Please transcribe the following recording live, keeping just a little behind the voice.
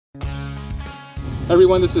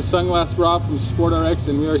Everyone, this is Sunglass Roch from SportRx,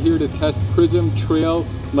 and we are here to test PRIZM Trail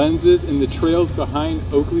lenses in the trails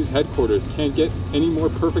behind Oakley's headquarters. Can't get any more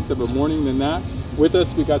perfect of a morning than that. With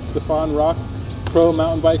us, we got Stephane, Roch, pro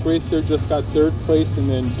mountain bike racer, just got 3rd place in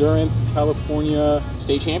the Endurance California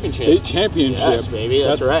State Championship. Yes, baby,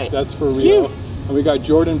 that's right. That's for real. And we got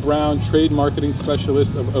Jordan Brown, trade marketing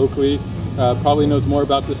specialist of Oakley. Probably knows more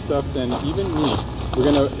about this stuff than even me. We're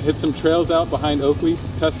gonna hit some trails out behind Oakley,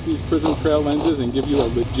 test these PRIZM Trail lenses, and give you a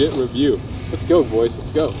legit review. Let's go, boys,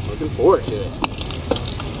 let's go. Looking forward to it.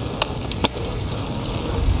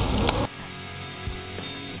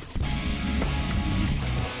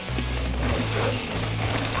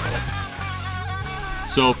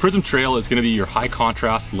 So PRIZM Trail is gonna be your high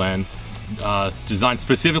contrast lens designed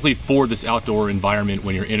specifically for this outdoor environment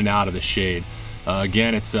when you're in and out of the shade.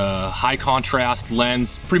 Again, it's a high contrast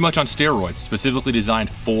lens, pretty much on steroids, specifically designed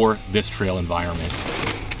for this trail environment.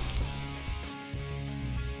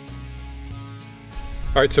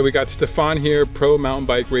 All right, so we got Stephane here, pro mountain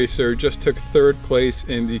bike racer, just took 3rd place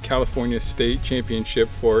in the California State Championship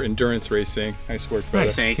for endurance racing. Nice work, brother.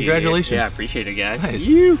 Nice. Thank you. Congratulations. Yeah, appreciate it, guys.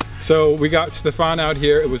 Nice. So we got Stephane out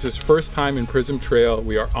here. It was his first time in PRIZM Trail.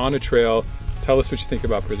 We are on a trail. Tell us what you think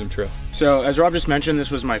about PRIZM Trail. So as Rob just mentioned,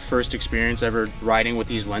 this was my first experience ever riding with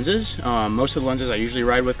these lenses. Most of the lenses I usually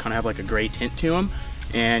ride with kind of have like a gray tint to them.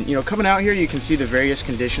 And you know, coming out here, you can see the various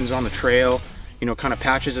conditions on the trail, you know, kind of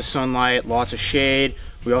patches of sunlight, lots of shade.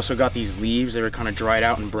 We also got these leaves that are kind of dried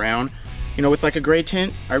out and brown. You know, with like a gray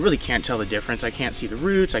tint, I really can't tell the difference. I can't see the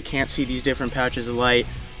roots, I can't see these different patches of light.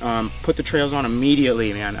 Put the trails on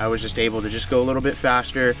immediately, man. I was just able to just go a little bit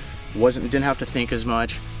faster, didn't have to think as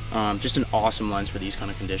much. Just an awesome lens for these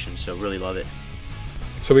kind of conditions, so really love it.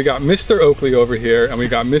 So we got Mr. Oakley over here, and we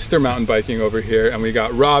got Mr. Mountain Biking over here, and we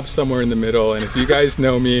got Rob somewhere in the middle. And if you guys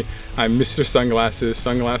know me, I'm Mr. Sunglasses,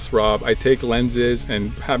 Sunglass Rob. I take lenses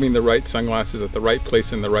and having the right sunglasses at the right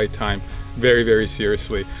place in the right time very, very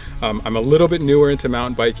seriously. I'm a little bit newer into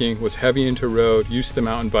mountain biking, was heavy into road, used to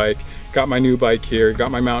mountain bike, got my new bike here,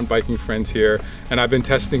 got my mountain biking friends here, and I've been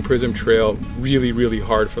testing PRIZM Trail really, really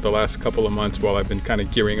hard for the last couple of months while I've been kind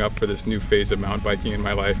of gearing up for this new phase of mountain biking in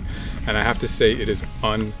my life. And I have to say, it is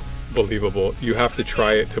unbelievable. You have to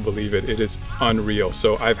try it to believe it. It is unreal.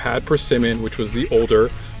 So I've had persimmon, which was the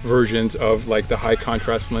older versions of like the high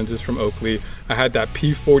contrast lenses from Oakley. I had that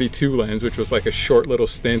P42 lens, which was like a short little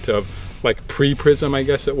stint of like pre-PRIZM, I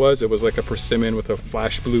guess it was. It was like a persimmon with a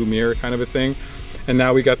flash blue mirror kind of a thing. And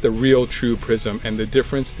now we got the real true PRIZM, and the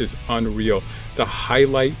difference is unreal. The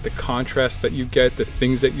highlight, the contrast that you get, the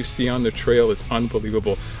things that you see on the trail is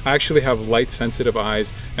unbelievable. I actually have light sensitive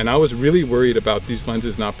eyes, and I was really worried about these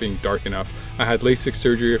lenses not being dark enough. I had LASIK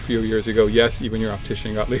surgery a few years ago. Yes, even your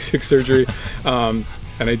optician got LASIK surgery.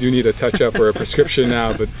 And I do need a touch-up or a prescription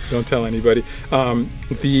now, but don't tell anybody.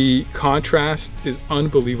 The contrast is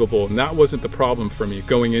unbelievable, and that wasn't the problem for me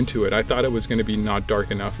going into it. I thought it was going to be not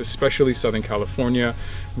dark enough, especially Southern California,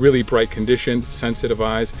 really bright conditions, sensitive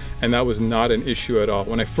eyes, and that was not an issue at all.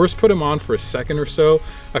 When I first put them on for a second or so,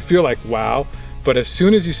 I feel like, wow. But as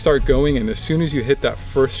soon as you start going and as soon as you hit that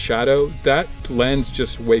first shadow, that lens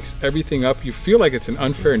just wakes everything up. You feel like it's an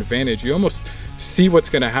unfair advantage. You almost see what's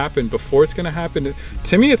gonna happen before it's gonna happen.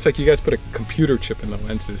 To me, it's like you guys put a computer chip in the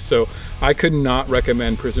lenses. So I could not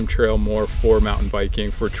recommend PRIZM Trail more for mountain biking,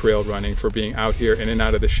 for trail running, for being out here in and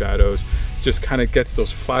out of the shadows. Just kind of gets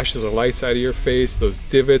those flashes of lights out of your face, those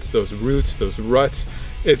divots, those roots, those ruts.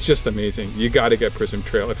 It's just amazing. You gotta get PRIZM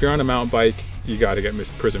Trail. If you're on a mountain bike, you gotta get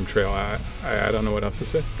PRIZM Trail. I don't know what else to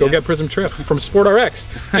say. Go get PRIZM Trail from SportRx.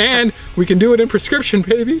 And we can do it in prescription,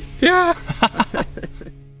 baby. Yeah.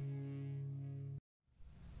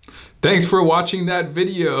 Thanks for watching that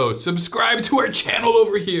video. Subscribe to our channel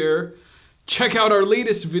over here. Check out our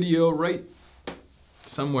latest video right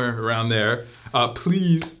somewhere around there.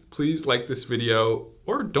 Please like this video,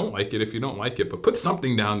 or don't like it if you don't like it, but put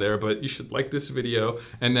something down there. But you should like this video,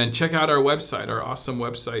 and then check out our website. Our awesome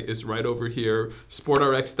website is right over here,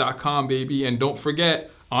 sportrx.com, baby. And don't forget,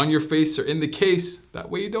 on your face or in the case, that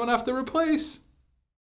way you don't have to replace.